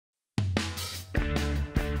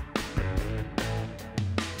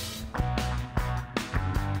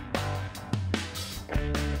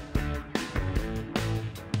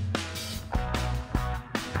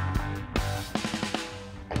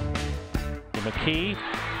McKee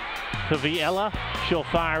to Viella. She'll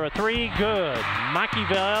fire a three. Good. Mikey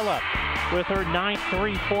Viella with her 9th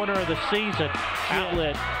three-pointer of the season.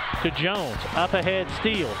 Outlet to Jones. Up ahead,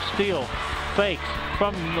 Steele. Steele fakes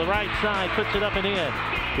from the right side, puts it up and in.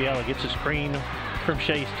 Viella gets a screen from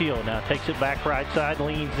Shea Steele. Now takes it back right side,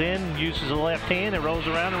 leans in, uses the left hand, and rolls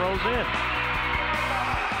around and rolls in.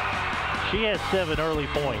 She has 7 early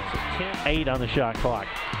points. 8 on the shot clock.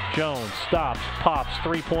 Jones stops, pops,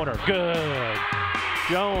 three-pointer. Good.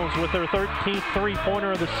 Jones with her 13th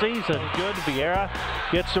three-pointer of the season. Good. Vieira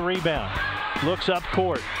gets the rebound. Looks up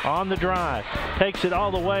court on the drive. Takes it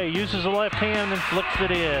all the way. Uses the left hand and flicks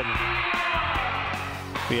it in.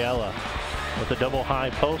 Viella with a double high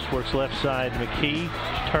post. Works left side. McKee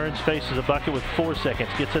turns, faces a bucket with 4 seconds.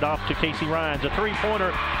 Gets it off to Casey Ryans. A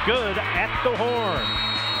three-pointer. Good at the horn.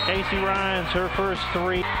 Casey Ryans, her first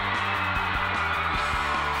three.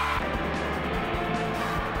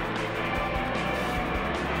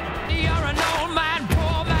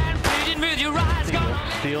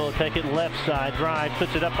 Steele will take it left side, drive,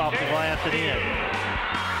 puts it up off the glass and in.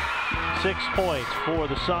 6 points for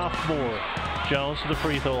the sophomore. Jones to the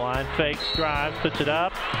free throw line, fakes, drives, puts it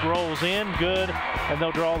up, rolls in, good, and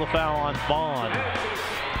they'll draw the foul on Vaughn.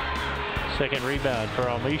 Second rebound for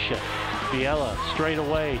Amisha. Viella straight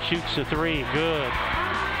away, shoots a three, good.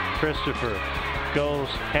 Christopher goes,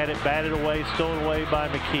 had it batted away, stolen away by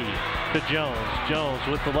McKee. To Jones. Jones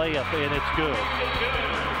with the layup, and it's good.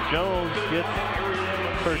 Jones gets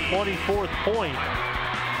her 24th point,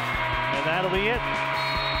 and that'll be it.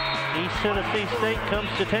 East Tennessee State comes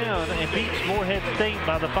to town and beats Morehead State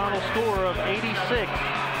by the final score of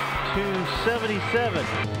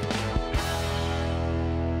 86-77.